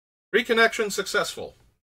Reconnection successful.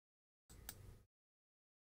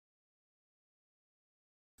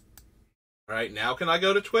 Alright, now can I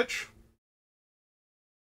go to Twitch?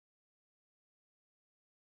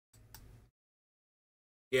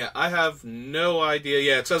 Yeah, I have no idea.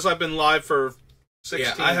 Yeah, it says I've been live for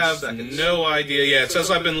 16 I have seconds. no idea. Yeah, it says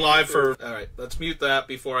I've been live for... Alright, let's mute that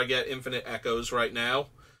before I get infinite echoes right now.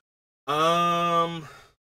 Huh.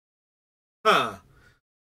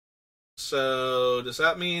 So, does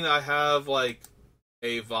that mean I have, like,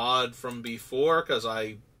 a VOD from before because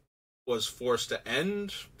I was forced to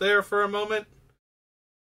end there for a moment?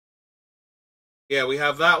 Yeah, we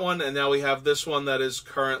have that one, and now we have this one that is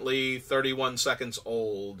currently 31 seconds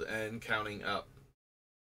old and counting up.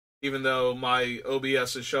 Even though my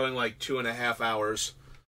OBS is showing like 2.5 hours.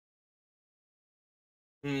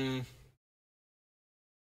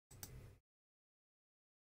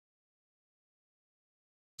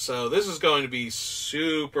 So this is going to be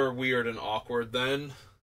super weird and awkward then.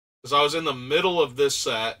 Because I was in the middle of this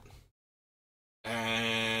set,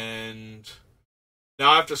 and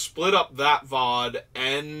now I have to split up that VOD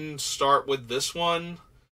and start with this one.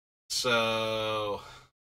 So...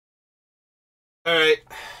 Alright.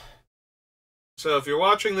 So if you're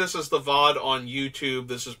watching this as the VOD on YouTube,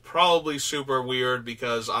 this is probably super weird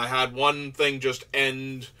because I had one thing just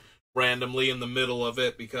end randomly in the middle of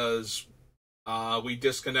it because we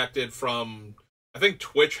disconnected from... I think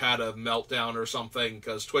Twitch had a meltdown or something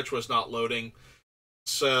because Twitch was not loading.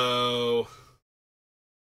 So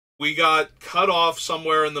we got cut off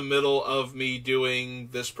somewhere in the middle of me doing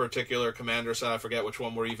this particular commander set. I forget which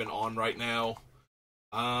one we're even on right now.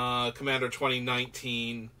 Commander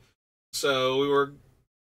 2019. So we were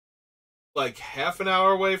like half an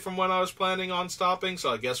hour away from when I was planning on stopping,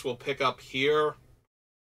 so I guess we'll pick up here.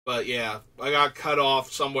 But yeah, I got cut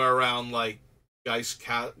off somewhere around like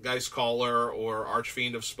Geistcaller or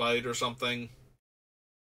Archfiend of Spite or something.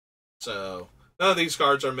 So none of these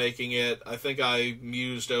cards are making it. I think I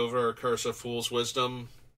mused over Curse of Fool's Wisdom,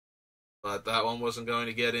 but that one wasn't going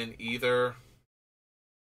to get in either.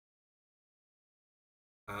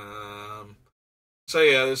 So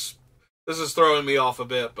yeah, this is throwing me off a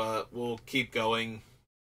bit, but we'll keep going.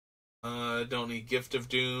 Don't need Gift of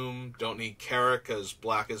Doom, don't need Carrick, because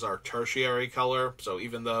black is our tertiary color, so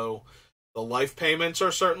even though the life payments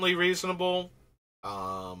are certainly reasonable,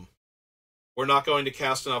 we're not going to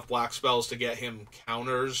cast enough black spells to get him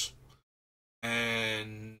counters,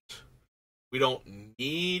 and we don't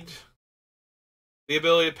need the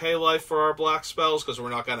ability to pay life for our black spells, because we're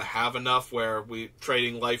not going to have enough where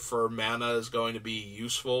trading life for mana is going to be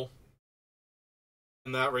useful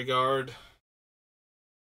in that regard.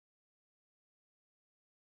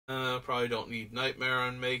 Probably don't need Nightmare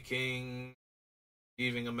Unmaking,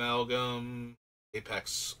 Thieving Amalgam,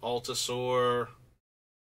 Apex Altasaur,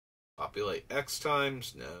 Populate X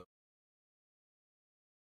times, no.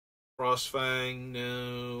 Frostfang,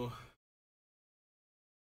 no.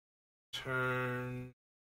 Turn.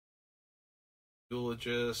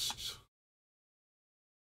 Eulogist.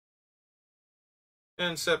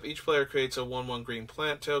 And step, each player creates a 1/1 green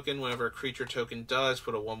plant token. Whenever a creature token dies,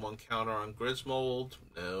 put a 1/1 counter on Grismold.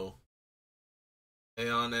 No.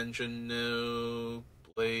 Aeon Engine, no.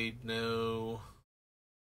 Blade, no.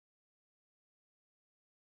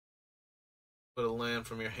 Put a land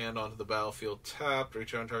from your hand onto the battlefield tapped.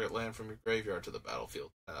 Return target land from your graveyard to the battlefield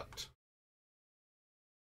tapped.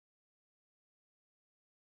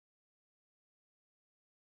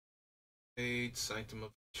 Sanctum of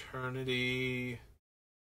Eternity.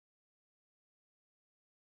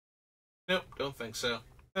 Nope, don't think so.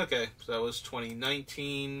 Okay, so that was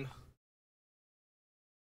 2019.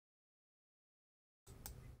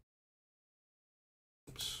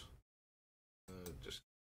 Oops. Just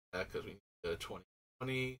that because we need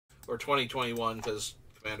 2020 or 2021 because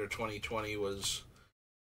Commander 2020 was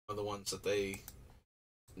one of the ones that they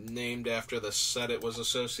named after the set it was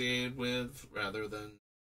associated with rather than.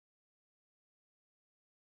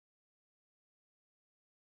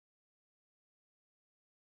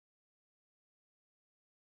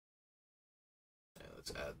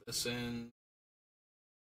 Let's add this in.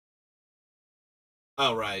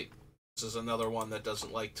 Oh, right. This is another one that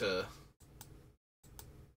doesn't like to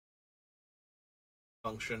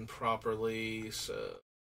function properly, so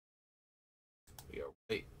we are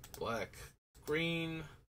white, black, green,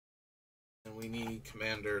 and we need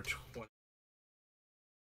Commander 20.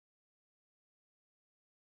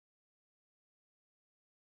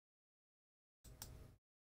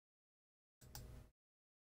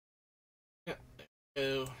 Yeah,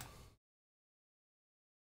 there we go.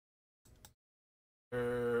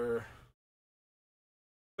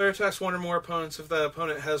 Player attacks one or more opponents. If the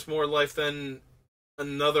opponent has more life than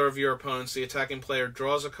another of your opponents, the attacking player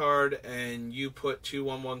draws a card, and you put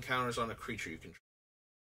 2/1/1 counters on a creature you control.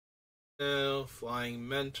 No, Flying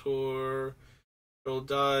Mentor. Roll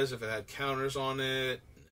dies if it had counters on it.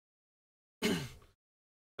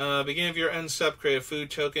 Beginning of your end step, create a food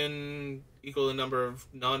token equal to the number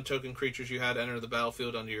of non-token creatures you had enter the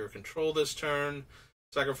battlefield under your control this turn.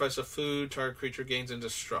 Sacrifice a food, target creature gains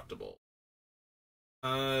indestructible.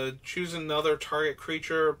 Choose another target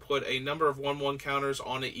creature, put a number of 1/1 counters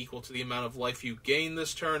on it equal to the amount of life you gain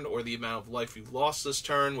this turn or the amount of life you lost this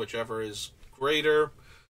turn, whichever is greater.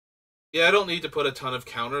 Yeah, I don't need to put a ton of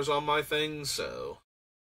counters on my thing, so...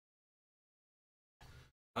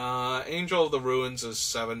 Angel of the Ruins is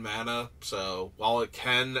 7 mana, so while it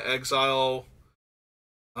can exile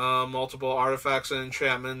multiple artifacts and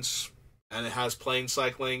enchantments, and it has plane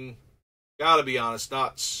cycling, gotta be honest,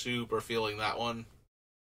 not super feeling that one.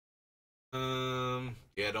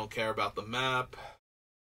 Yeah, don't care about the map.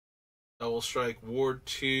 Double Strike, Ward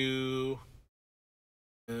 2.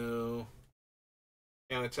 No.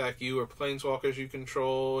 Can't attack you or planeswalkers you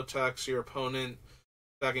control. Attacks your opponent.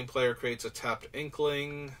 Attacking player creates a tapped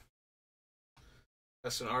Inkling.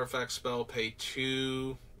 That's an artifact spell, pay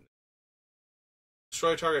 2.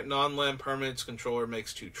 Destroy target non-land permanent's controller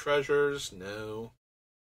makes 2 treasures. No.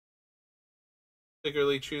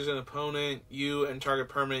 Particularly choose an opponent. You and target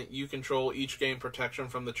permanent you control each gain protection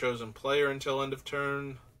from the chosen player until end of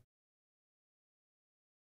turn.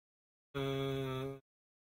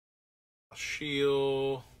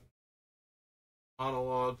 Shield.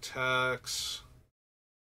 Monologue tax.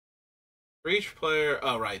 For each player...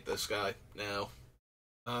 Oh, right, this guy. No.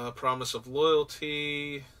 Promise of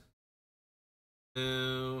Loyalty.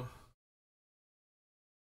 No.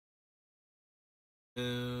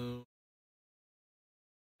 No.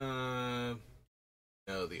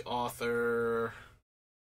 No, the author.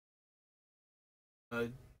 I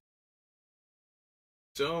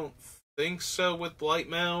don't think so with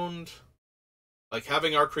Blightmound. Like,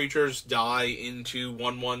 having our creatures die into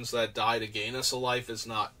 1/1s that die to gain us a life is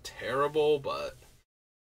not terrible, but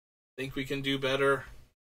I think we can do better.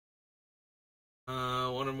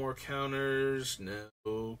 One or more counters,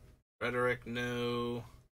 no. Rhetoric, no.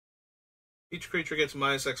 Each creature gets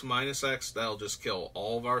 -X/-X, that'll just kill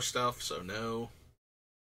all of our stuff, so no.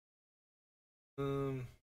 No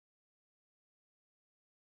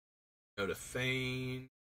to Feign.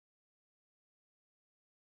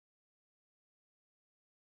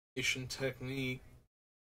 Technique.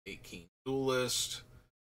 18 Duelist.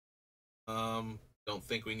 Don't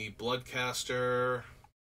think we need Bloodcaster.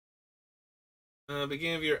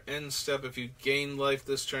 Beginning of your end step, if you gain life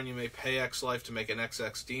this turn, you may pay X life to make an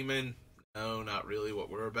XX demon. No, not really what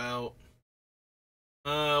we're about.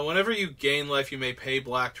 Whenever you gain life, you may pay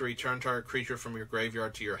black to return target creature from your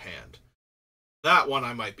graveyard to your hand. That one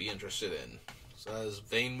I might be interested in. So that is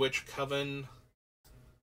Vane Witch Coven.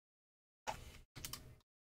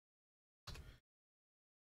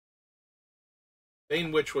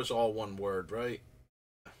 Vane Witch was all one word, right?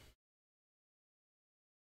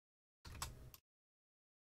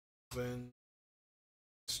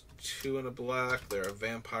 It's 2 and a black. They're a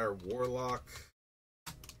vampire warlock.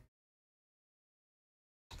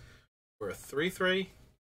 We're a 3/3.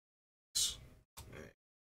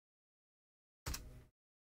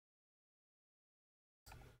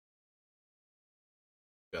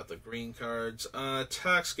 Got the green cards.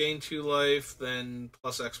 Attacks gain 2 life, then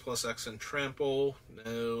 +X/+X and trample.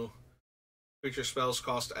 No. Creature spells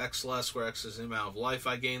cost X less, where X is the amount of life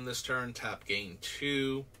I gain this turn. Tap gain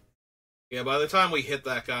 2. Yeah, by the time we hit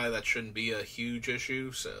that guy, that shouldn't be a huge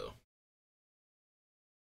issue, so.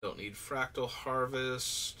 Don't need Fractal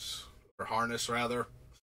Harvest. Or Harness, rather.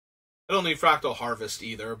 I don't need Fractal Harvest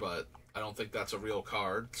either, but I don't think that's a real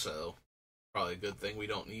card, so. Probably a good thing we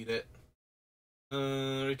don't need it.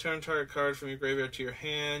 Return target card from your graveyard to your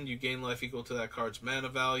hand. You gain life equal to that card's mana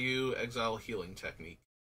value. Exile Healing Technique.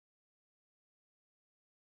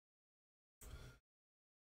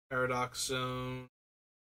 Paradox Zone.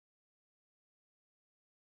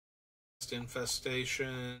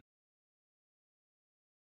 Infestation.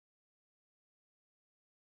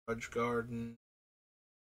 Trudge Garden.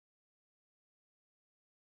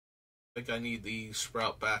 I think I need the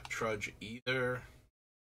Sprout Back Trudge either.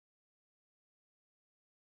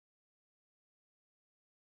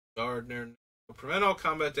 Gardener. Prevent all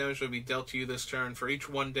combat damage will be dealt to you this turn. For each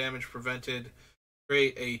 1 damage prevented,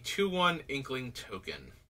 create a 2/1 Inkling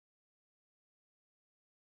token.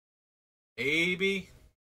 Maybe.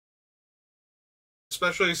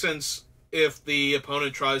 Especially since if the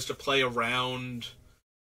opponent tries to play around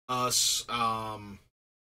us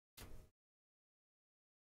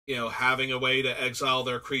having a way to exile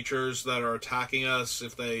their creatures that are attacking us.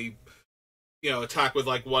 If they, attack with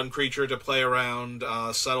like one creature to play around,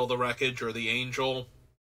 Settle the Wreckage or the Angel,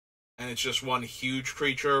 and it's just one huge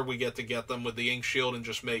creature, we get them with the Ink Shield and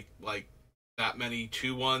just make like that many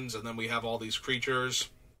 2/1s, and then we have all these creatures.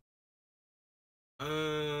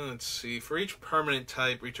 Let's see. For each permanent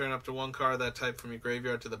type, return up to one card of that type from your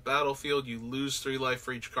graveyard to the battlefield. You lose 3 life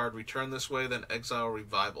for each card returned this way, then exile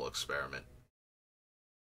Revival Experiment.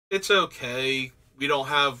 It's okay. We don't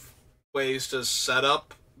have ways to set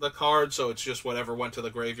up the card, so it's just whatever went to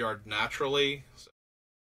the graveyard naturally.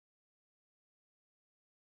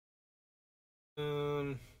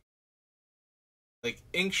 Like,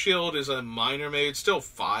 Ink Shield is a minor mage, still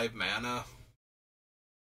 5 mana.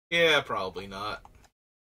 Yeah, probably not.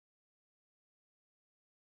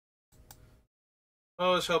 I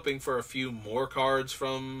was hoping for a few more cards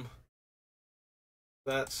from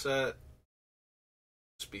that set.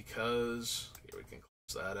 Just because... Here, we can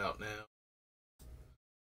close that out now.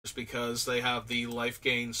 Just because they have the life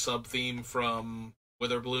gain sub-theme from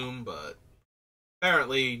Witherbloom, but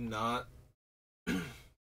apparently not. Alright.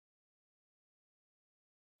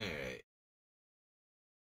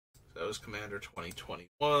 So that was Commander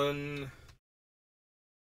 2021.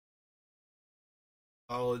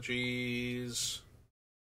 Apologies.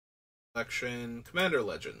 Selection. Commander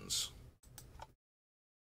Legends.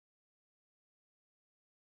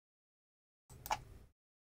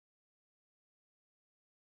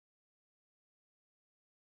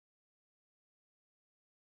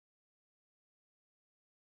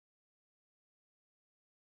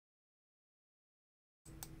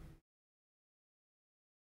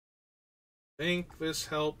 I think this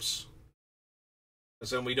helps,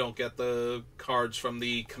 because then we don't get the cards from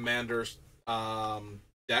the Commander's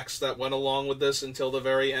decks that went along with this until the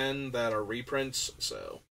very end that are reprints,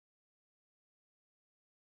 so.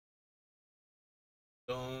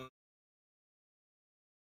 Dawn.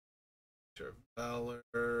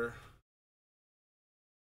 Valor.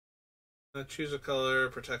 Choose a color,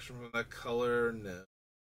 protection from that color, no.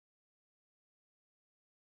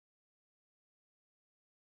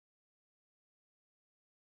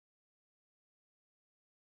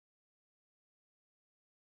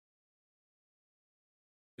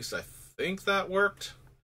 At least I think that worked.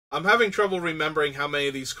 I'm having trouble remembering how many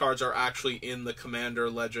of these cards are actually in the Commander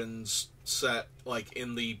Legends set, like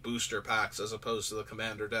in the booster packs, as opposed to the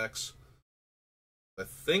Commander decks. I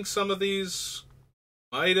think some of these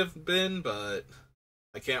might have been, but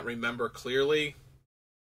I can't remember clearly.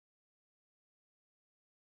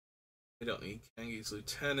 I don't need Kangi's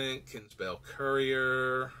Lieutenant, Kinsbale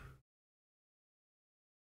Courier.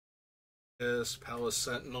 Yes, Palace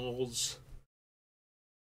Sentinels.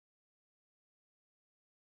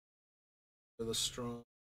 For the strong.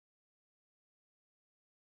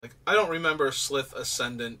 Like, I don't remember Slith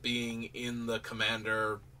Ascendant being in the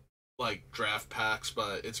Commander, like, draft packs,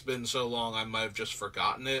 but it's been so long I might have just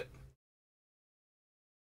forgotten it.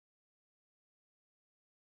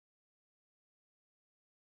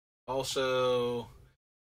 Also,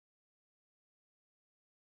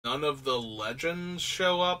 none of the legends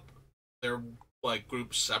show up. They're, like,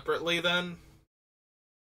 grouped separately then.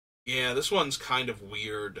 Yeah, this one's kind of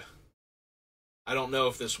weird. I don't know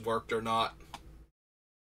if this worked or not. I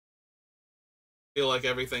feel like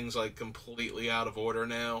everything's, like, completely out of order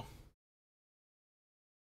now.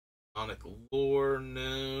 Sonic Lore,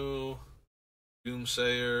 no.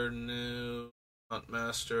 Doomsayer, no.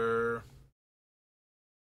 Huntmaster.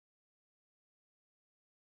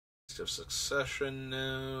 Beast of Succession,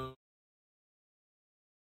 no.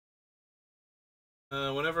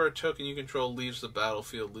 Whenever a token you control leaves the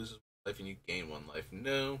battlefield, loses life and you gain 1 life,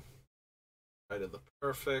 no. Right of the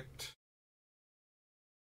Perfect.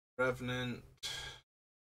 Revenant.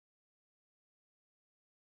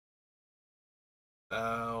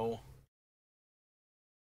 Bow.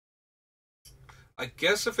 I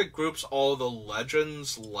guess if it groups all the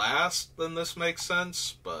legends last, then this makes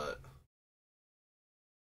sense, but...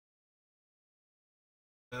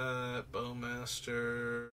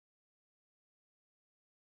 Bowmaster...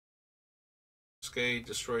 Skate,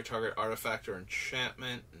 destroy target artifact or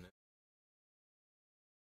enchantment.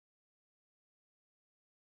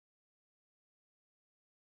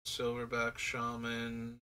 Silverback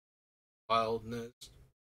Shaman. Wildness.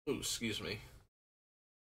 Ooh, excuse me.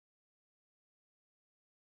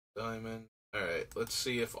 Diamond. Alright, let's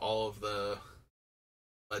see if all of the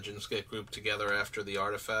legends get grouped together after the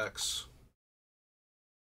artifacts.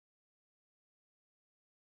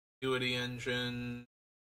 Acuity Engine.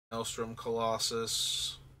 Maelstrom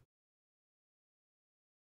Colossus.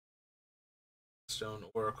 Stone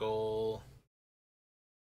Oracle.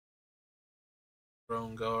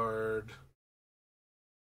 Throne Guard.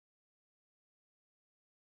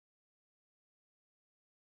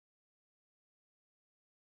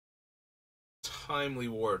 Timely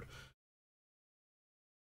Ward.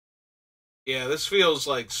 Yeah, this feels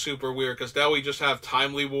like super weird because now we just have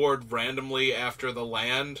Timely Ward randomly after the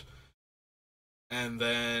land, and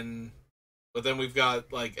then, but then we've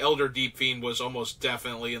got like Elder Deep Fiend was almost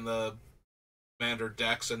definitely in the Commander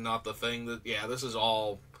decks and not the thing that. Yeah, this is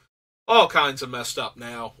all kinds of messed up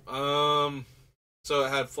now. So it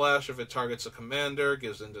had Flash if it targets a commander,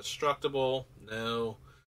 gives indestructible. No,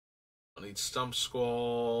 I need Stump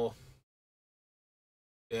Squall.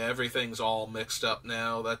 Yeah, everything's all mixed up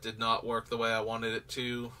now. That did not work the way I wanted it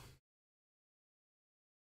to.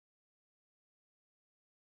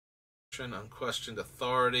 Unquestioned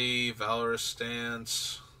Authority, Valorous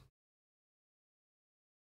Stance,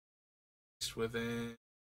 East Within,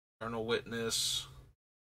 Eternal Witness.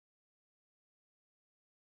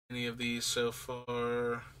 Any of these so far?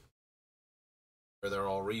 Or they're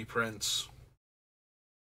all reprints.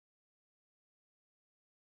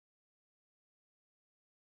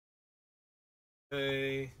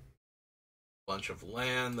 Okay. Bunch of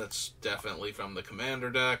land that's definitely from the commander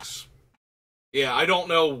decks. Yeah, I don't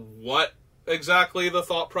know what exactly the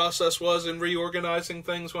thought process was in reorganizing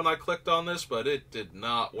things when I clicked on this, but it did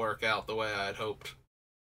not work out the way I had hoped.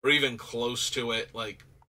 Or even close to it. Like,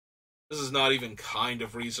 this is not even kind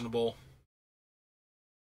of reasonable.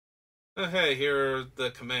 Hey, here are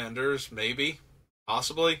the commanders, maybe.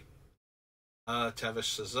 Possibly.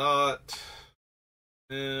 Tevish Sazat.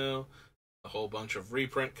 No. A whole bunch of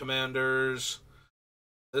reprint commanders.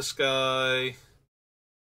 This guy.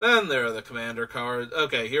 Then there are the commander cards.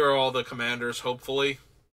 Okay, here are all the commanders, hopefully.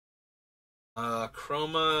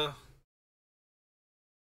 Chroma.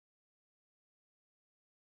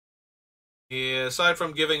 Yeah, aside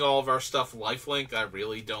from giving all of our stuff lifelink, I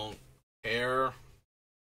really don't care.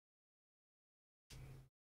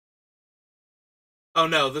 Oh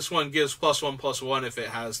no, this one gives +1/+1 if it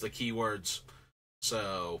has the keywords.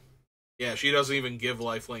 So, yeah, she doesn't even give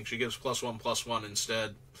lifelink. She gives +1/+1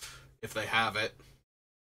 instead if they have it.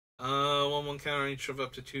 1/1 counter each of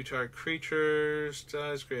up to 2 target creatures.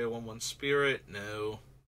 Dies, create a 1/1 spirit. No.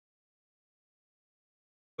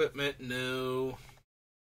 Equipment, no.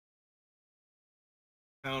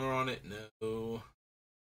 Counter on it, no.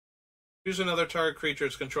 Choose another target creature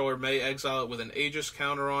its controller may exile it with an Aegis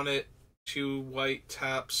counter on it. 2 white,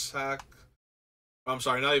 tap, sack. I'm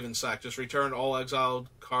sorry, not even sack. Just return all exiled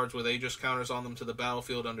cards with Aegis counters on them to the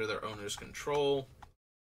battlefield under their owner's control.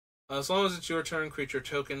 As long as it's your turn, creature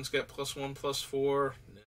tokens get +1/+4.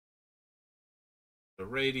 No. The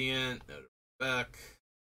Radiant, no. Beck.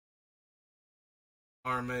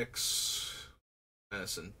 Armix.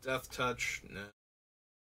 Medicine Death Touch, no.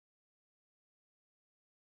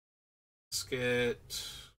 Skit.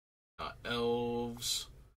 Not elves.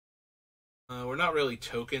 We're not really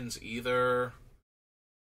tokens either.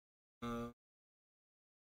 Whenever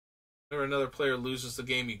another player loses the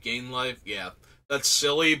game, you gain life. Yeah, that's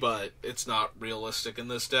silly, but it's not realistic in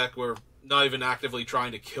this deck. We're not even actively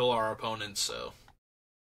trying to kill our opponents, so.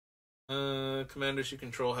 Commanders you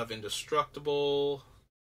control have indestructible.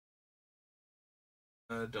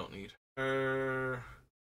 Don't need her.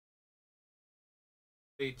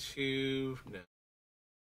 A2, no.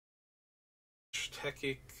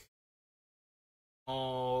 Techic.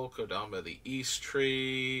 All go down by the East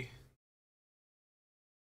Tree.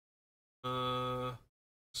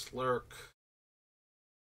 Slurk.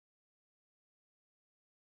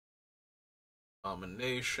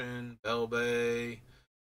 Domination. Belbay.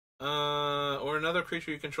 Or another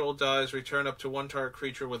creature you control dies, return up to 1 target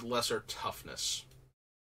creature with lesser toughness.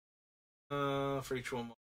 For each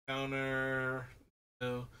 1 counter.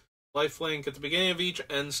 No. Lifelink. At the beginning of each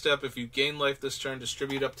end step, if you gain life this turn,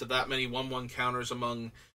 distribute up to that many 1/1 counters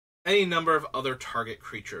among any number of other target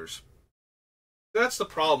creatures. That's the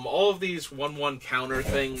problem. All of these 1/1 counter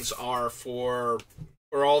things are or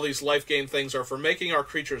all these life gain things are for making our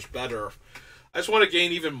creatures better. I just want to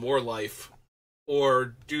gain even more life. Or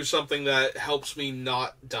do something that helps me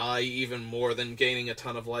not die even more than gaining a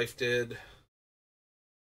ton of life did.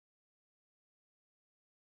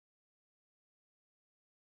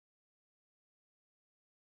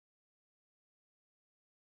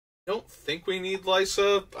 Don't think we need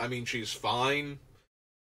Lysa. I mean, she's fine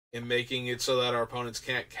in making it so that our opponents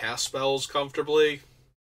can't cast spells comfortably.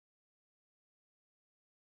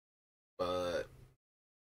 But,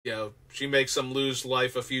 you know, she makes them lose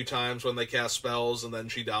life a few times when they cast spells, and then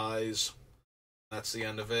she dies. That's the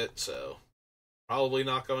end of it, so probably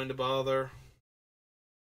not going to bother.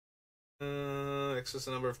 Excess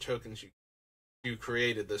the number of tokens you you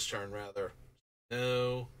created this turn, rather.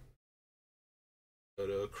 No. Go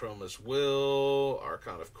to Chroma's Will,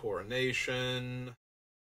 Archon of Coronation,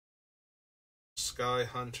 Sky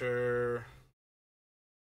Hunter,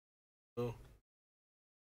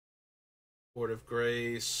 Word of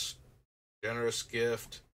Grace, Generous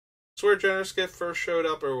Gift. It's where Generous Gift first showed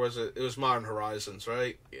up, or was it? It was Modern Horizons,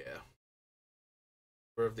 right? Yeah.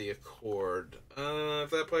 Word of the Accord. If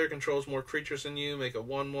that player controls more creatures than you, make a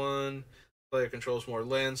 1/1. Player controls more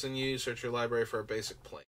lands than you, search your library for a basic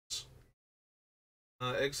plains.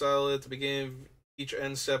 Exile at the beginning of each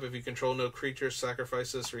end step. If you control no creatures,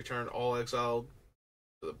 sacrifice this. Return all exiled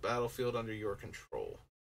to the battlefield under your control.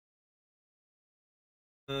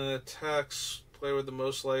 Attacks. Player with the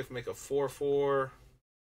most life, make a 4/4.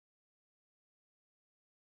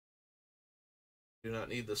 Do not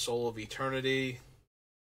need the Soul of Eternity.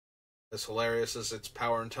 As hilarious as its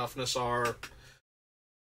power and toughness are,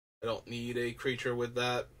 I don't need a creature with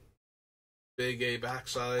that big a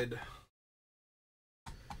backside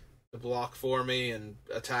to block for me, and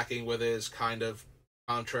attacking with it is kind of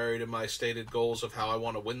contrary to my stated goals of how I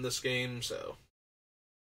want to win this game, so.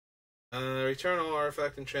 Return all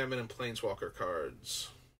artifact, enchantment, and planeswalker cards.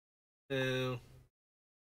 No.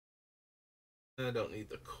 I don't need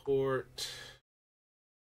the court.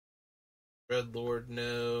 Dreadlord,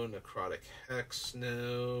 no. Necrotic Hex,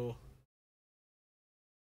 no.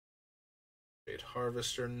 Jade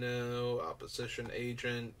Harvester, no. Opposition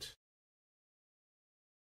Agent.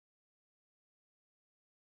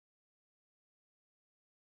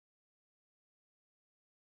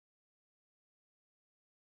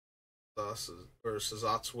 Or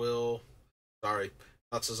Sazat's Will. Sorry,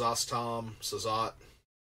 not Sazat's Tom. Sazat.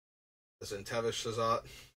 As in Tevish Sazat.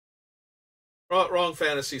 Wrong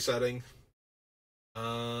fantasy setting.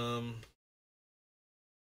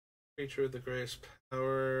 Creature with the greatest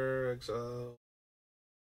power. Exile.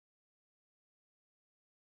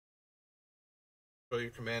 Show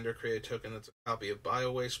your commander, create a token that's a copy of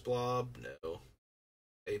Biowaste Blob. No.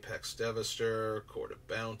 Apex Devastator. Court of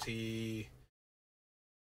Bounty.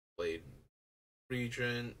 Blade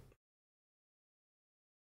Regent.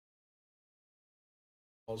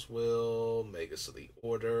 All's Will. Magus of the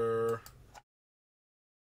Order.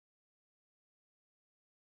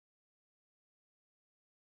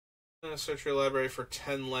 Search your library for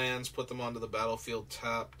 10 lands, put them onto the battlefield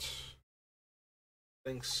tapped.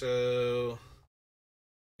 Think so.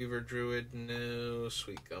 Beaver Druid, no.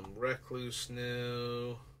 Sweet Gum Recluse,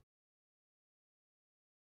 no.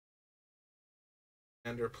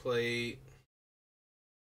 Commander Plate.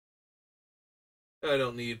 I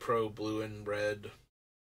don't need Pro Blue and Red.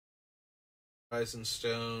 Horizon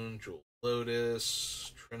Stone, Jewel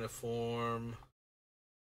Lotus, Triniform.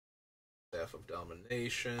 Staff of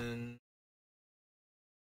Domination.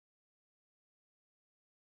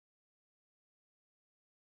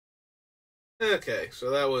 Okay, so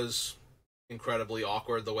that was incredibly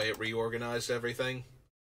awkward the way it reorganized everything.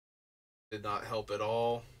 Did not help at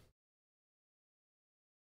all.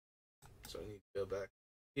 So I need to go back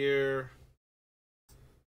here.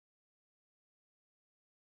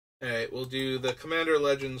 Alright, we'll do the Commander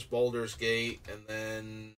Legends Baldur's Gate, and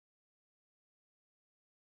then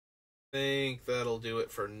I think that'll do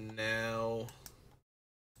it for now.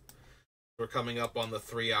 We're coming up on the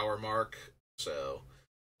 3-hour mark, so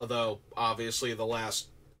although obviously the last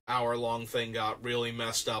hour-long thing got really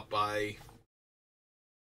messed up by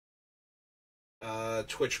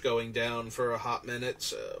Twitch going down for a hot minute,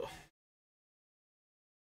 so.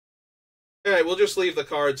 Alright, we'll just leave the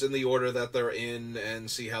cards in the order that they're in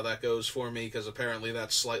and see how that goes for me, because apparently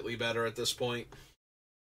that's slightly better at this point.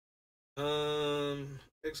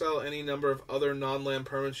 Exile any number of other non-land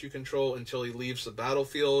permanents you control until he leaves the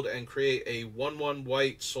battlefield, and create a 1/1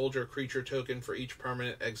 white soldier creature token for each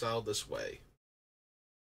permanent exiled this way.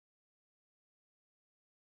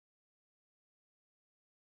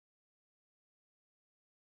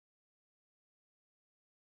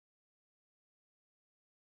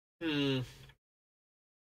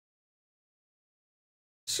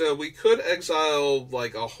 So we could exile,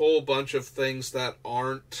 like, a whole bunch of things that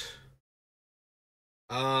aren't,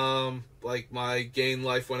 like my gain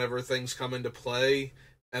life whenever things come into play,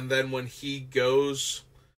 and then when he goes,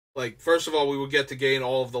 like, first of all, we would get to gain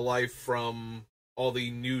all of the life from all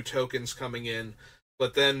the new tokens coming in,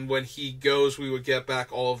 but then when he goes, we would get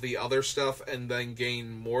back all of the other stuff and then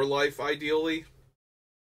gain more life, ideally.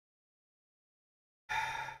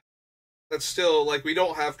 That's still, like, we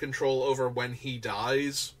don't have control over when he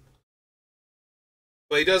dies.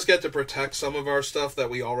 But he does get to protect some of our stuff that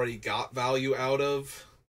we already got value out of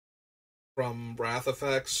from Wrath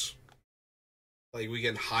effects. Like, we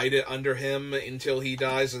can hide it under him until he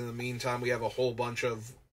dies, and in the meantime, we have a whole bunch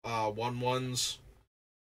of 1/1s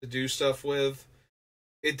to do stuff with.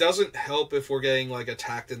 It doesn't help if we're getting, like,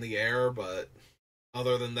 attacked in the air, but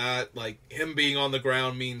other than that, like, him being on the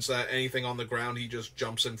ground means that anything on the ground he just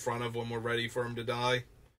jumps in front of when we're ready for him to die.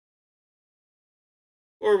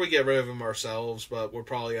 Or we get rid of him ourselves, but we're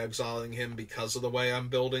probably exiling him because of the way I'm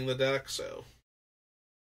building the deck, so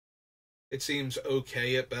it seems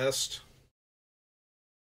okay at best.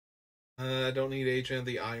 I don't need Agent of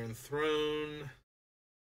the Iron Throne.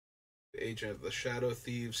 Agent of the Shadow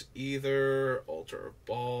Thieves either. Altar of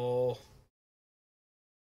Baal.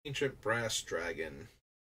 Ancient Brass Dragon.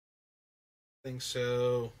 I think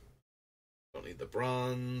so. Don't need the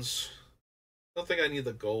bronze. Don't think I need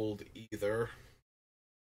the gold either.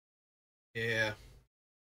 Yeah.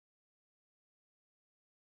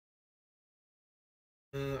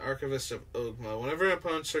 Archivist of Ogma. Whenever an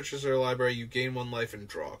opponent searches their library, you gain 1 life and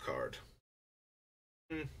draw a card.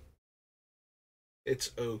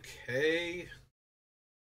 It's okay.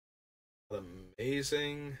 Not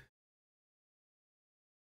amazing.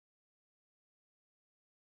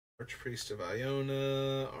 Archpriest of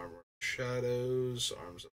Iona. Armor of Shadows.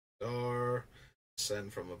 Arms of Dar.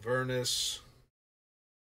 Ascend from Avernus.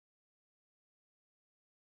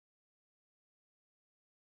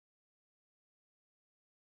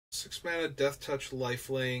 Six mana Death Touch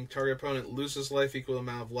Lifelink. Target opponent loses life equal to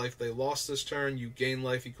the amount of life they lost this turn. You gain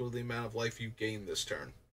life equal to the amount of life you gain this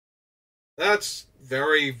turn. That's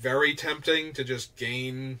very, very tempting to just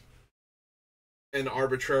gain an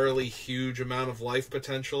arbitrarily huge amount of life,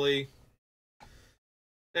 potentially.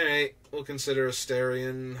 Alright, we'll consider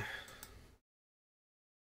Astarion.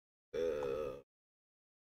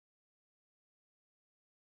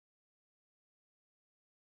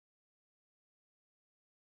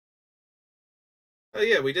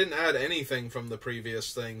 Yeah, we didn't add anything from the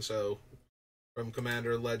previous thing, so from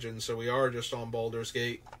Commander Legend, so we are just on Baldur's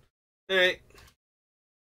Gate. Alright.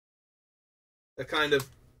 That kind of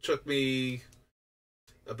took me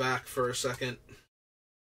aback for a second.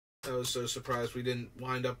 I was so surprised we didn't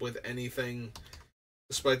wind up with anything,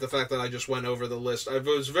 despite the fact that I just went over the list. I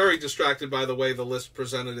was very distracted by the way the list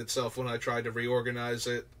presented itself when I tried to reorganize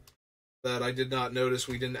it, that I did not notice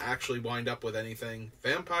we didn't actually wind up with anything.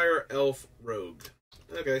 Vampire, Elf, Rogue.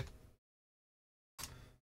 Okay.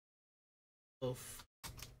 Elf,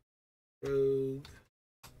 Rogue.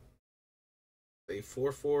 A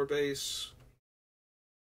 4/4 base.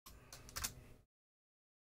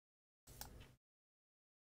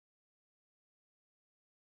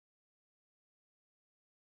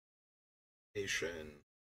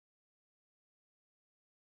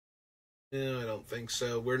 No, I don't think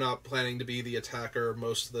so. We're not planning to be the attacker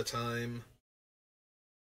most of the time.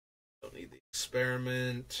 Don't need the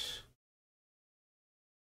experiment.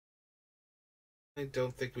 I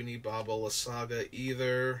don't think we need Baba Saga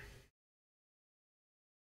either.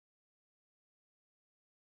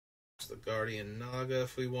 It's the Guardian Naga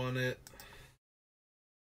if we want it.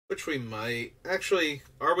 Which we might. Actually,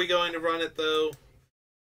 are we going to run it though?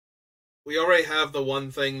 We already have the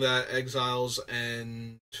one thing that exiles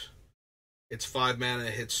and it's 5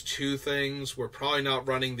 mana, hits 2 things. We're probably not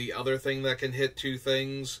running the other thing that can hit 2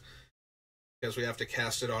 things because we have to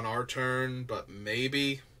cast it on our turn, but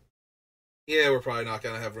maybe. Yeah, we're probably not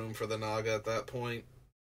going to have room for the Naga at that point.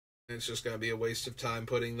 It's just going to be a waste of time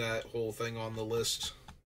putting that whole thing on the list.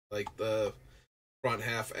 Like the front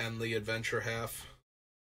half and the adventure half.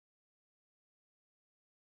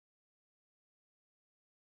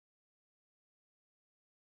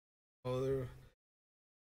 No,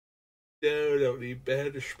 don't need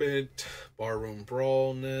Banishment. Barroom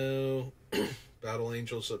Brawl, no. Battle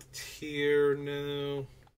Angels of Tyr, no.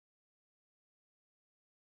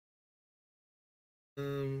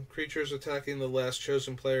 Creatures attacking the last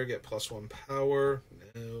chosen player get +1 power,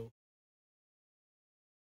 no.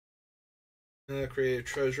 Create a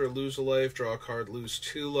treasure, lose a life, draw a card, lose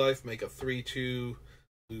 2 life, make a 3/2,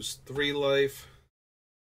 lose 3 life.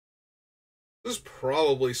 This is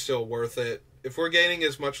probably still worth it. If we're gaining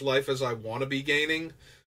as much life as I want to be gaining,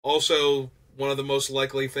 also one of the most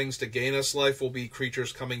likely things to gain us life will be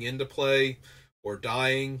creatures coming into play, or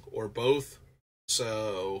dying, or both.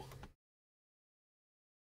 So,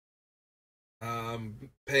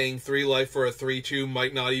 paying 3 life for a 3/2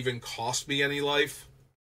 might not even cost me any life.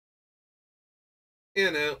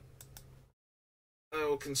 You know, I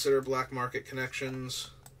will consider Black Market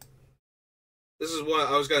Connections. This is what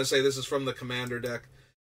I was going to say. This is from the Commander deck.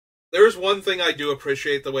 There's one thing I do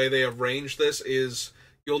appreciate the way they have arranged this is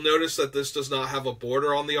You'll notice that this does not have a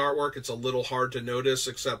border on the artwork. It's a little hard to notice,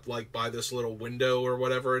 except like by this little window or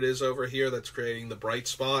whatever it is over here that's creating the bright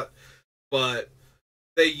spot. But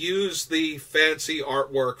they use the fancy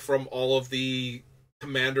artwork from all of the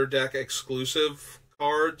Commander deck exclusive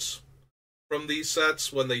cards from these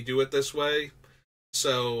sets when they do it this way.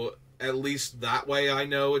 So at least that way I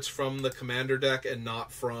know it's from the Commander deck and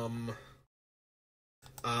not from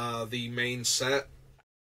the main set.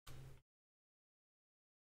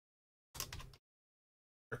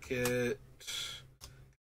 Market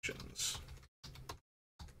options.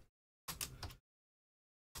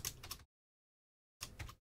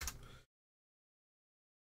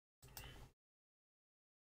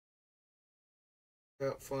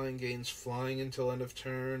 Flying gains flying until end of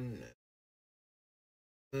turn.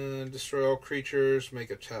 Destroy all creatures. Make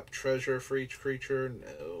a tap treasure for each creature.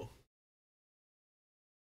 No.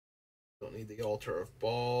 Don't need the Altar of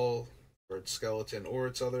Baal for its skeleton or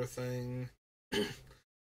its other thing.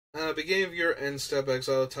 Beginning of your end step,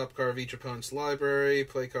 exile the top card of each opponent's library.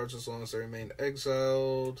 Play cards as long as they remain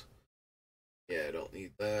exiled. Yeah, I don't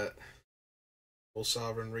need that. Full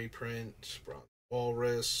Sovereign reprint. Bronze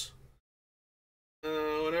Walrus.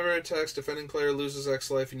 Whenever it attacks, defending player loses X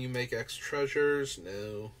life and you make X treasures.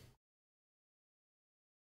 No.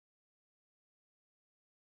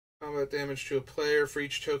 Combat damage to a player. For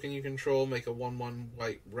each token you control, make a 1/1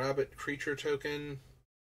 white rabbit creature token.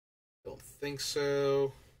 Don't think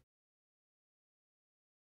so.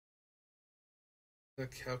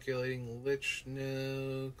 Calculating Lich,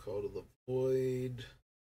 no. Call to the Void.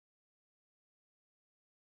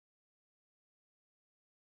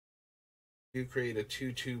 You create a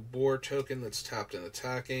 2/2 boar token that's tapped and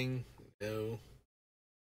attacking. No.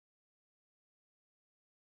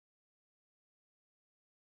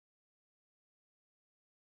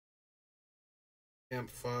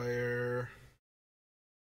 Campfire.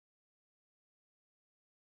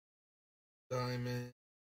 Diamond.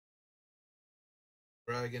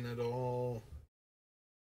 Dragon at all.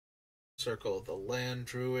 Circle of the Land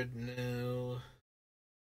Druid, no.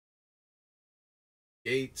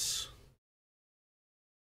 Gates.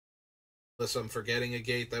 Unless I'm forgetting a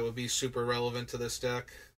gate that would be super relevant to this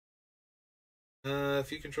deck.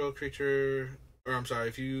 If you control a creature, or I'm sorry,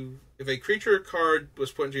 if a creature card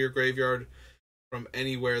was put into your graveyard from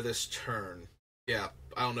anywhere this turn, yeah,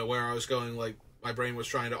 I don't know where I was going. Like my brain was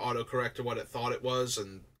trying to autocorrect to what it thought it was,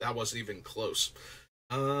 and that wasn't even close.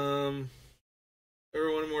 Ever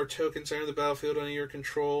one or more tokens enter the battlefield under your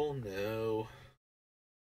control? No.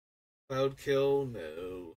 Cloud kill?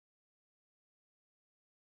 No.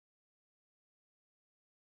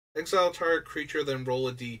 Exile target creature, then roll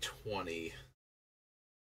a d20.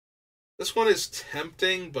 This one is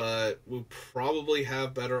tempting, but we'll probably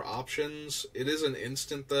have better options. It is an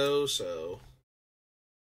instant, though, so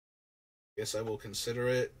I guess I will consider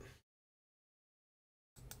it.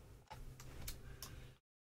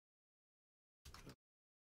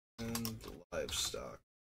 And livestock.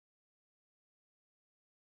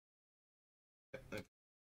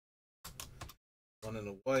 One in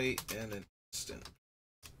a white and an instant.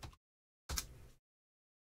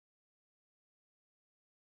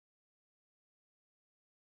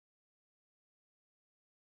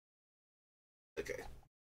 Okay.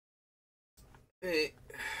 Hey.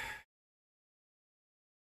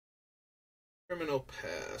 Criminal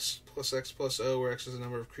Pass. Plus X plus O, where X is the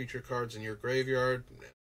number of creature cards in your graveyard. No.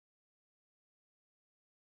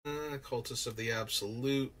 Cultist of the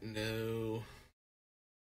Absolute. No.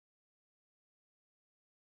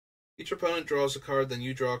 Each opponent draws a card, then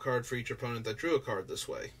you draw a card for each opponent that drew a card this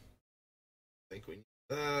way. I think we need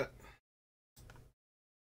that.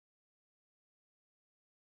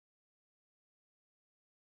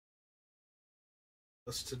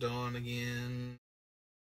 Plus to Dawn again.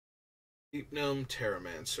 Deep Gnome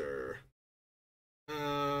Terramancer.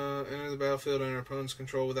 Enter the battlefield under opponent's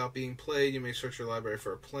control without being played. You may search your library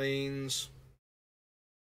for planes.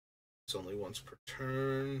 It's only once per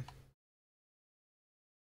turn.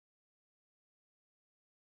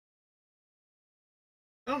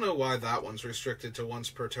 I don't know why that one's restricted to once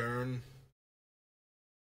per turn.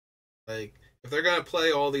 Like, if they're gonna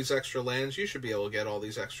play all these extra lands, you should be able to get all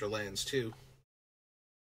these extra lands too.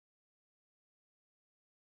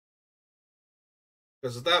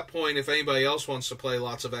 Because at that point, if anybody else wants to play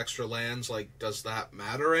lots of extra lands, like, does that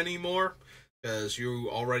matter anymore? Because you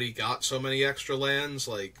already got so many extra lands.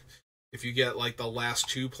 Like, if you get, like, the last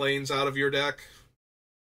 2 planes out of your deck,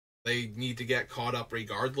 they need to get caught up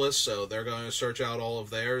regardless, so they're going to search out all of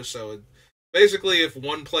theirs. So, basically, if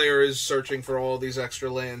one player is searching for all these extra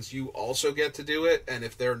lands, you also get to do it, and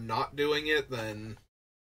if they're not doing it, then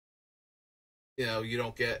you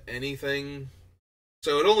don't get anything.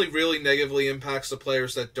 So it only really negatively impacts the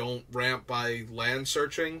players that don't ramp by land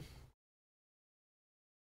searching.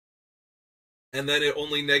 And then it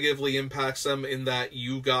only negatively impacts them in that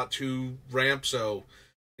you got to ramp, so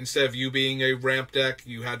instead of you being a ramp deck,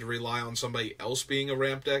 you had to rely on somebody else being a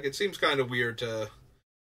ramp deck. It seems kind of weird to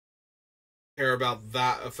care about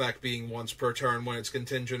that effect being once per turn when it's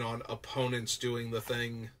contingent on opponents doing the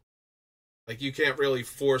thing. Like, you can't really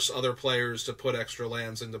force other players to put extra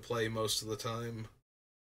lands into play most of the time.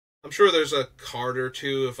 I'm sure there's a card or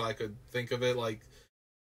two, if I could think of it, like,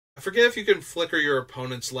 I forget if you can flicker your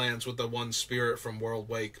opponent's lands with the one spirit from World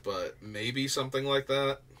Wake, but maybe something like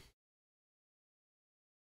that.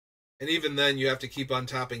 And even then, you have to keep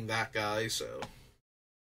untapping that guy, so.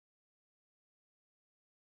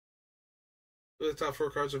 The top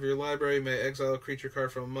 4 cards of your library may exile a creature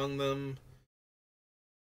card from among them.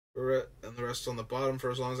 And the rest on the bottom.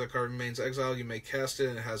 For as long as that card remains exiled, you may cast it,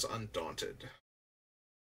 and it has Undaunted.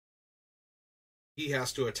 He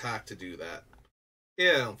has to attack to do that.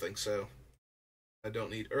 Yeah, I don't think so. I don't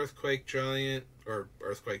need Earthquake Dragon,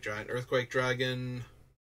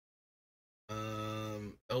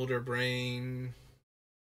 Elder Brain,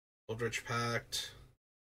 Eldritch Pact.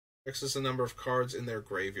 Fixes the number of cards in their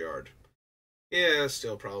graveyard. Yeah,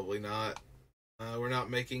 still probably not. We're not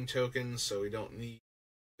making tokens, so we don't need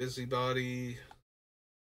Busybody.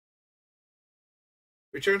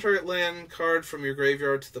 Return target land card from your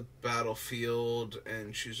graveyard to the battlefield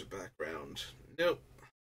and choose a background. Nope.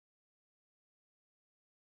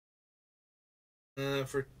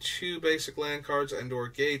 For 2 basic land cards and or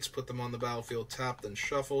gates, put them on the battlefield, tap, then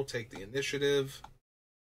shuffle, take the initiative.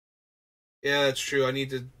 Yeah, that's true. I need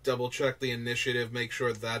to double check the initiative, make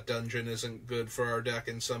sure that dungeon isn't good for our deck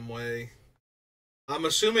in some way. I'm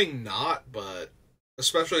assuming not, but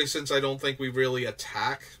especially since I don't think we really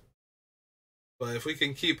attack. But if we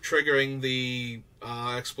can keep triggering the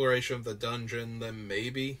exploration of the dungeon, then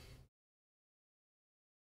maybe.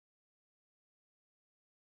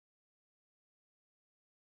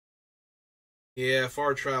 Yeah,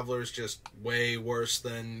 Far Traveler is just way worse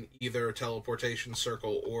than either Teleportation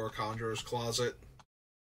Circle or Conjurer's Closet.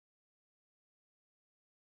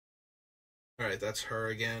 Alright, that's her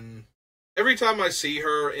again. Every time I see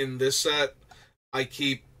her in this set, I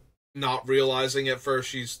keep not realizing at first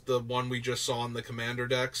she's the one we just saw in the Commander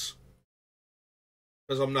decks.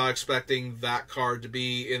 Because I'm not expecting that card to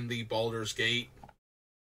be in the Baldur's Gate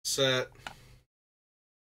set.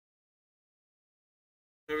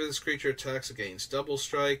 Whenever this creature attacks against Double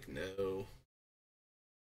Strike, no.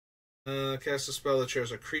 Cast a spell that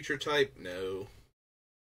shares a creature type, no.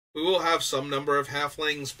 We will have some number of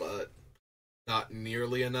halflings, but not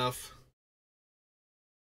nearly enough.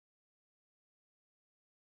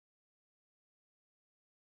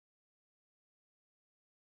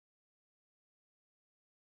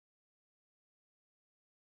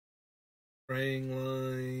 Praying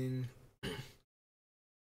Line.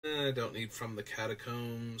 I don't need From the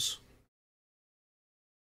Catacombs.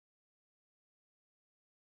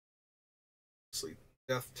 Sleep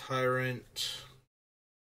Death Tyrant.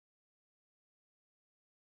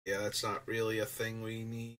 Yeah, that's not really a thing we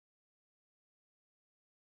need.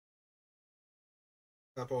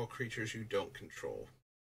 Tap all creatures you don't control.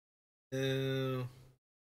 No.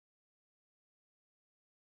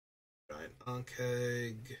 Giant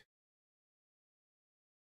Ankeg.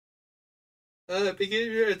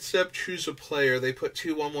 Begin your step, choose a player. They put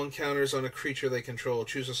 2 1/1 counters on a creature they control.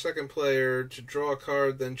 Choose a second player to draw a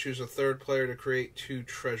card, then choose a third player to create 2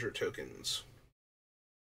 treasure tokens.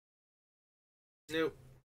 Nope.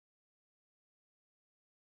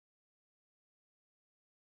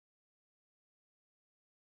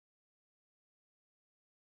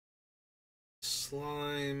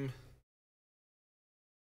 Slime.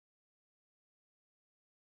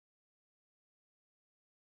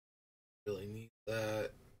 Really need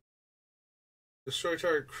that. Destroy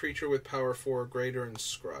target creature with power 4 or greater and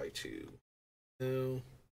scry 2. No.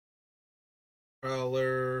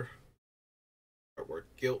 Prowler. Artwork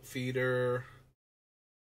Guilt Feeder.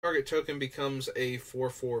 Target token becomes a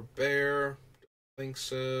 4/4 bear. Don't think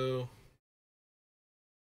so.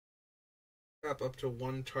 Tap up to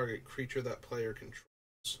 1 target creature that player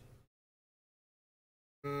controls.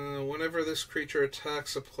 Whenever this creature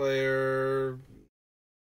attacks a player,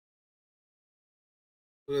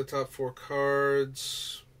 the top 4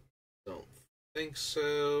 cards. Don't think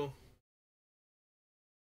so.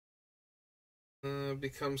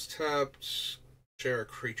 Becomes tapped. Share a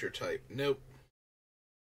creature type. Nope.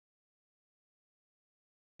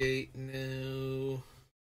 Gate, no.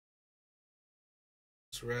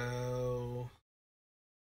 Drow.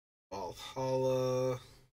 All Valhalla,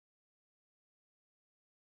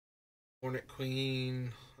 Hornet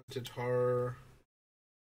Queen, Hunted Horror.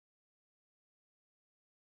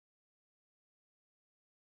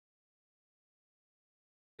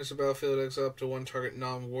 There's a battlefield exile up to one target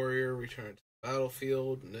non-warrior. Return to the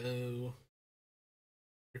battlefield. No.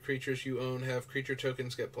 The creatures you own have creature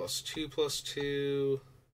tokens get +2/+2.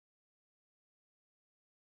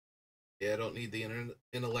 Yeah, I don't need the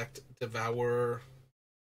Intellect Devourer.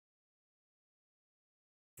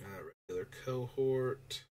 Regular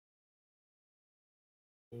cohort.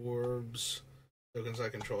 Orbs. Tokens I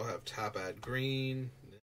control have tap, add green.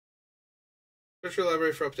 Search your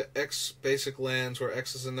library for up to X basic lands, where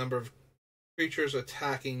X is the number of creatures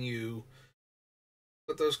attacking you.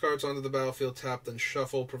 Put those cards onto the battlefield, tap, then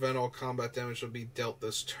shuffle. Prevent all combat damage to be dealt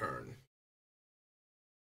this turn.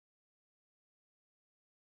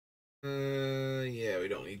 Yeah, we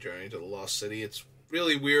don't need Journey to the Lost City. It's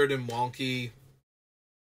really weird and wonky,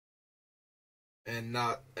 and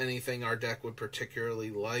not anything our deck would particularly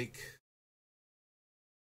like.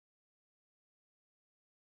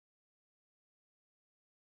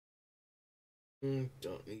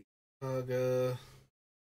 Don't need Saga.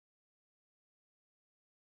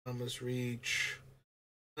 Thomas Reach.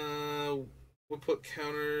 We'll put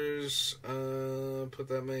counters. Put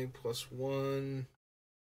that many +1.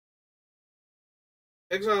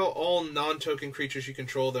 Exile all non-token creatures you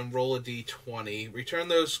control, then roll a d20. Return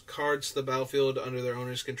those cards to the battlefield under their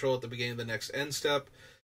owner's control at the beginning of the next end step.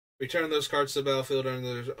 Return those cards to the battlefield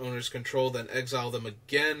under their owner's control, then exile them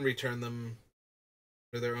again. Return them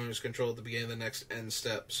under their owner's control at the beginning of the next end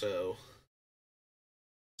step. So,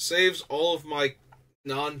 saves all of my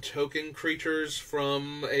non-token creatures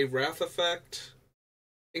from a wrath effect,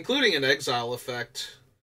 including an exile effect,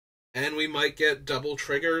 and we might get double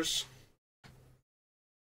triggers.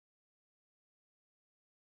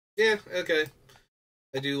 Yeah, okay.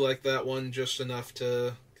 I do like that one just enough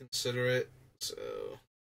to consider it. So,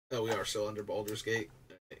 oh, we are still under Baldur's Gate.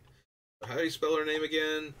 Okay. So how do you spell her name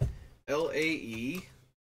again? Lae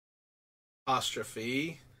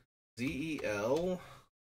apostrophe Zel.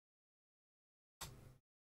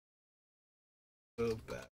 So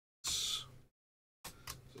that's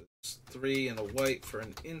 3 and a white for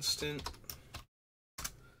an instant.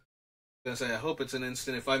 I was gonna say, I hope it's an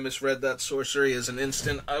instant. If I misread that sorcery as an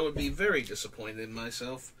instant, I would be very disappointed in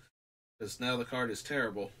myself, because now the card is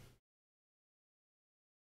terrible.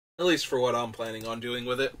 At least for what I'm planning on doing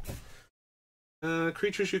with it.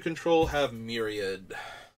 Creatures you control have Myriad.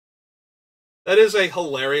 That is a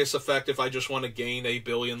hilarious effect if I just want to gain a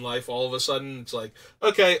billion life all of a sudden. It's like,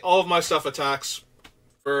 okay, all of my stuff attacks.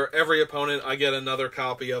 For every opponent, I get another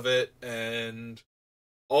copy of it, and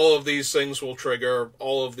all of these things will trigger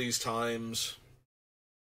all of these times.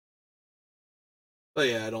 But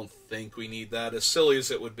yeah, I don't think we need that. As silly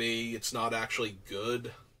as it would be, it's not actually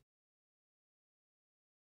good.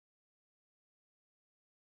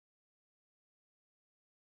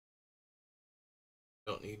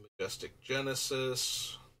 Don't need Majestic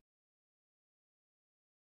Genesis.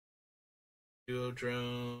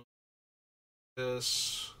 Duodrone.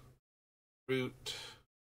 This. Root.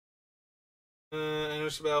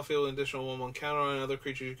 Enters the battlefield with additional 1/1 counter on another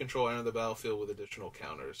creature you control. Enter the battlefield with additional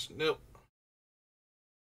counters. Nope.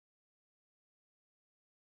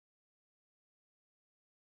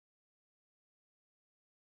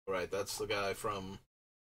 Alright, that's the guy from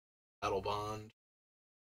Battle Bond.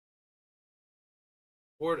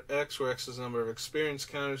 Board X, where X is the number of experience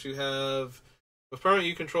counters you have. If permanent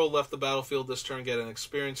you control left the battlefield this turn, get an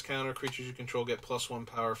experience counter. Creatures you control get +1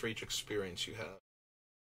 power for each experience you have.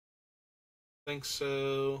 I think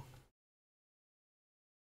so.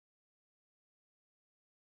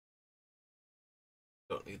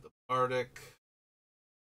 Don't need the Bardic.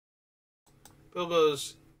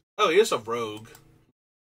 Bilbo's... Oh, he is a rogue.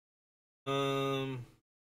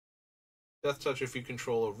 Death Touch if you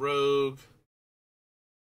control a rogue.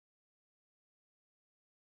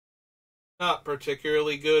 Not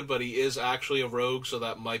particularly good, but he is actually a rogue, so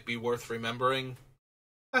that might be worth remembering.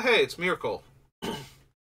 Oh, hey, it's Miracle. Why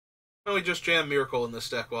don't we just jam Miracle in this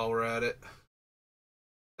deck while we're at it?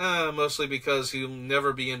 Mostly because he'll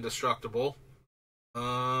never be indestructible.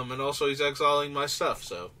 And also he's exiling my stuff,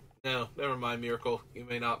 so... No, never mind, Miracle. You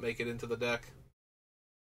may not make it into the deck.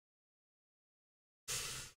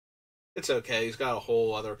 It's okay, he's got a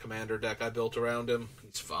whole other commander deck I built around him.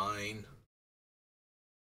 He's fine.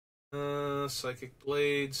 Psychic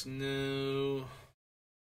Blades, no.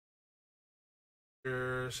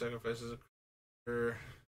 Sure, sacrifices a creature.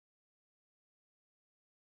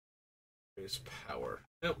 Raise power.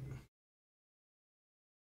 Nope.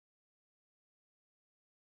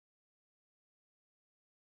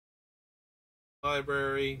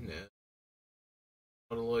 library, no.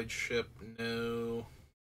 Autoloid ship, no.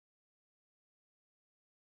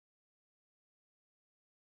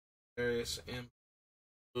 Various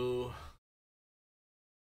info.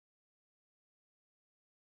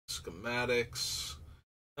 Schematics.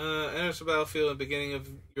 Enters the battlefield at the beginning of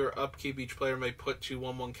your upkeep. Each player may put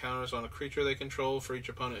 2/1/1 counters on a creature they control. For each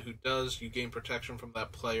opponent who does, you gain protection from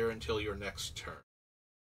that player until your next turn.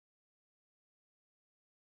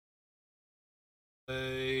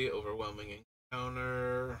 Play, overwhelming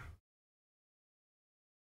encounter.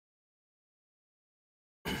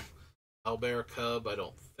 Owlbear Cub, I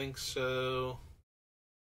don't think so.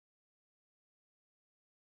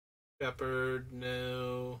 Shepherd,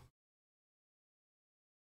 no.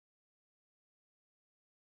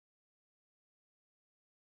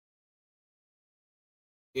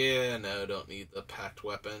 Yeah, no, don't need the packed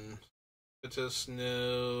weapon. Just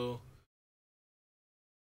no.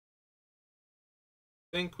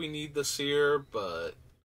 Think we need the seer, but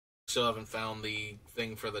still haven't found the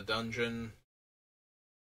thing for the dungeon.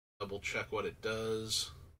 Double check what it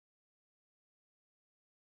does.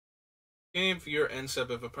 Game for your end step.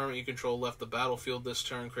 If a permanent you control left the battlefield this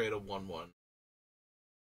turn, create a 1/1.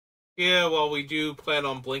 Yeah, while we do plan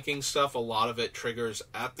on blinking stuff, a lot of it triggers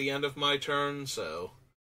at the end of my turn, so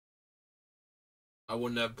I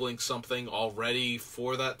wouldn't have blinked something already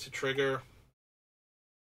for that to trigger.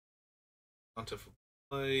 Onto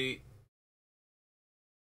flight.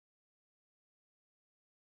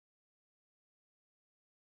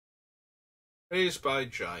 Raised by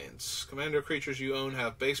giants. Commander creatures you own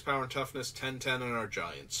have base power and toughness 10/10 and are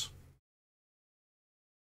giants.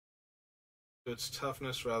 So it's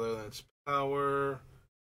toughness rather than its power.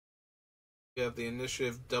 You have the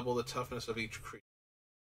initiative, double the toughness of each creature.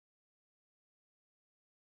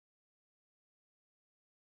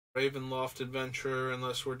 Ravenloft Adventure,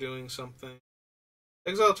 unless we're doing something.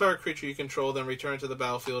 Exile target creature you control, then return to the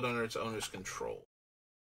battlefield under its owner's control.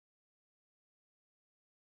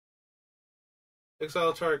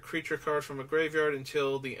 Exile target creature card from a graveyard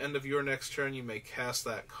until the end of your next turn. You may cast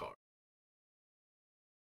that card.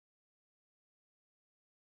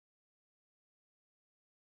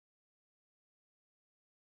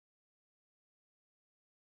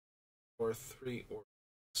 Or 3 or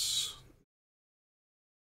less.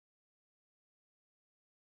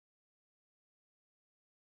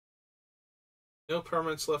 No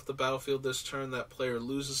permanents left the battlefield this turn. That player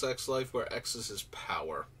loses X life, where X is his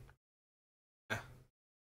power.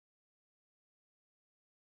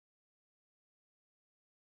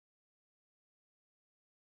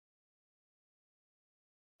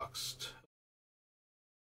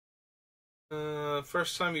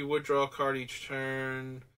 First time you would draw a card each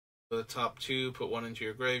turn. For the top 2, put 1 into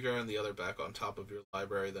your graveyard and the other back on top of your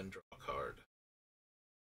library, then draw a card.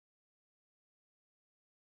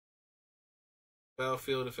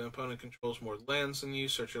 Battlefield, if an opponent controls more lands than you,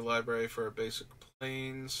 search your library for basic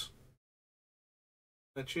planes.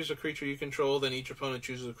 Then choose a creature you control, then each opponent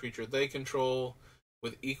chooses a creature they control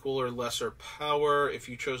with equal or lesser power. If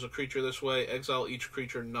you chose a creature this way, exile each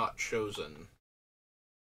creature not chosen.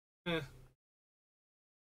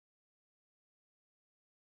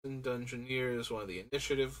 And Dungeoneer is one of the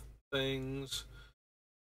initiative things.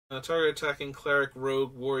 Target attacking cleric,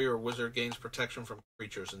 rogue, warrior, or wizard gains protection from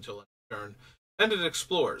creatures until end of turn. And it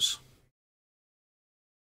explores.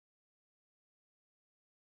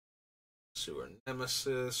 Sewer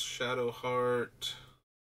Nemesis, Shadowheart.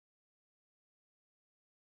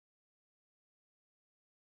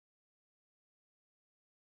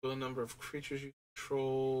 The number of creatures you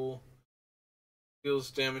control. Deals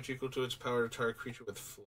damage equal to its power to target creature with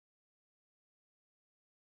fly.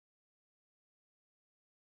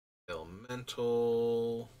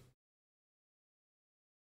 Elemental.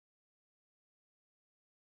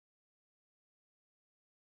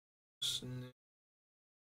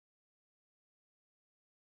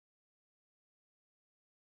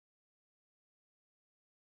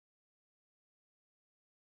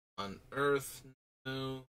 Unearth,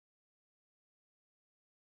 no.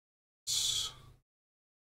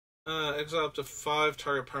 Exile up to 5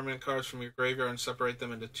 target permanent cards from your graveyard and separate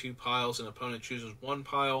them into 2 piles. An opponent chooses 1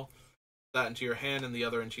 pile, that into your hand, and the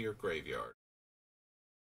other into your graveyard.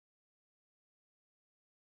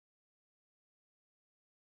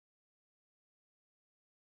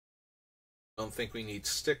 Don't think we need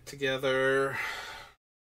Stick Together.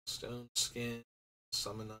 Stone Skin,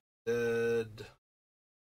 Summon Undead.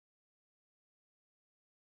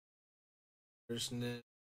 There's Knit.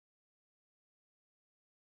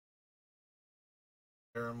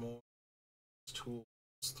 Paramore. Tools,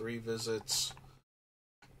 3 visits.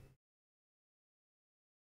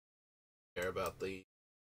 care about the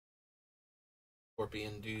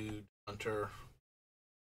Scorpion Dude Hunter.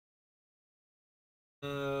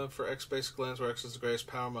 For X basic lands where X is the greatest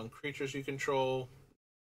power among creatures you control.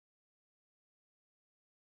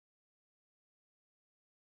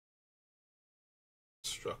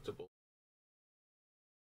 Destructible.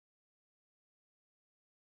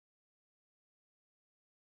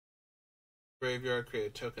 Graveyard, create a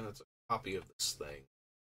token that's a copy of this thing.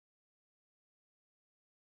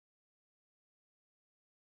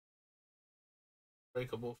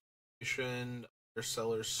 Breakable Fusion, your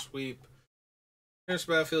Seller's Sweep. Here's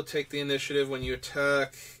battlefield, take the initiative when you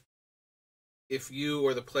attack. If you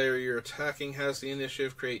or the player you're attacking has the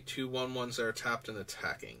initiative, create 2 1/1s that are tapped and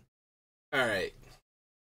attacking. Alright.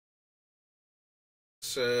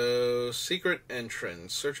 So, Secret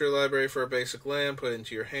Entrance. Search your library for a basic land, put it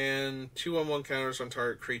into your hand. 2 1/1 counters on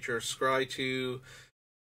target creature. Scry 2.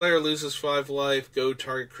 Player loses 5 life. Go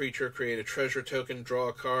target creature, create a treasure token, draw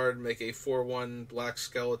a card, make a 4/1 black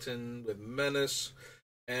skeleton with menace,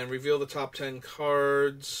 and reveal the top 10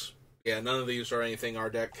 cards. Yeah, none of these are anything our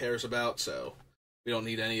deck cares about, so we don't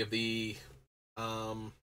need any of the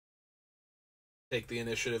take the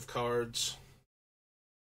initiative cards.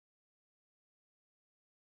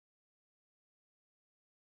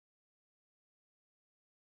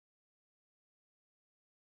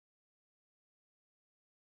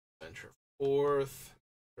 Venture forth,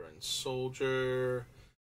 turn soldier.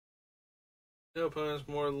 No opponent has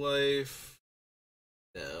more life.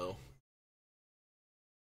 No.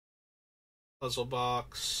 Puzzle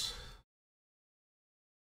box.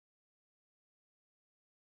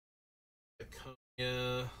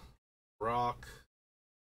 Iconia. Rock.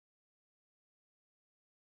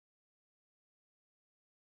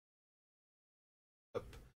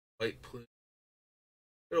 White plume.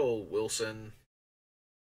 Good old Wilson.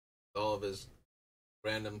 All of his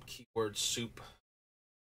random keyword soup.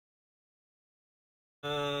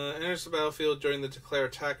 Enters the battlefield during the declare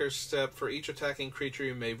attacker's step. For each attacking creature,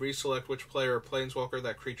 you may reselect which player or planeswalker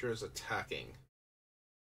that creature is attacking.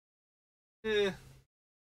 Spend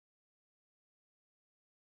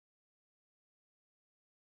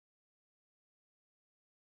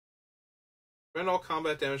all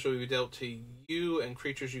combat damage will be dealt to you and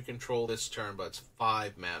creatures you control this turn, but it's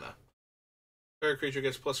 5 mana. Target creature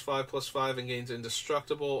gets +5/+5 and gains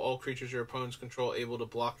indestructible. All creatures your opponents control able to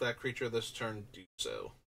block that creature this turn do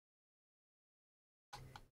so.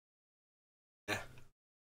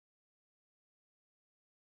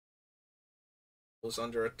 Was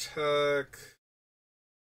under attack.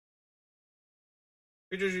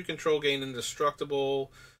 Creatures you control gain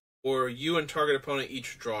indestructible, or you and target opponent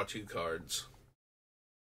each draw 2 cards.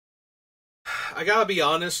 I gotta be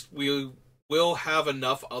honest, we will have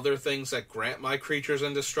enough other things that grant my creatures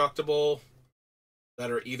indestructible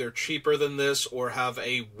that are either cheaper than this or have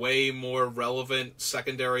a way more relevant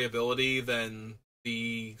secondary ability than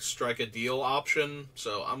the strike a deal option.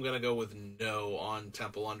 So I'm going to go with no on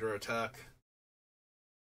Temple Under Attack.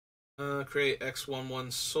 Create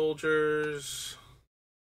X-1/1 soldiers.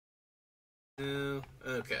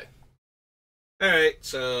 Okay. Alright,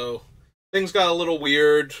 so things got a little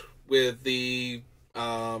weird with the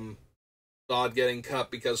VOD getting cut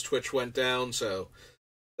because Twitch went down, so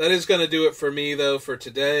that is going to do it for me, though, for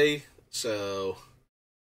today. So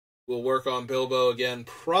we'll work on Bilbo again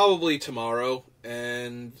probably tomorrow,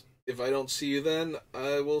 and if I don't see you then,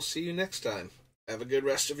 I will see you next time. Have a good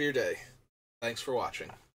rest of your day. Thanks for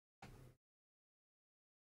watching.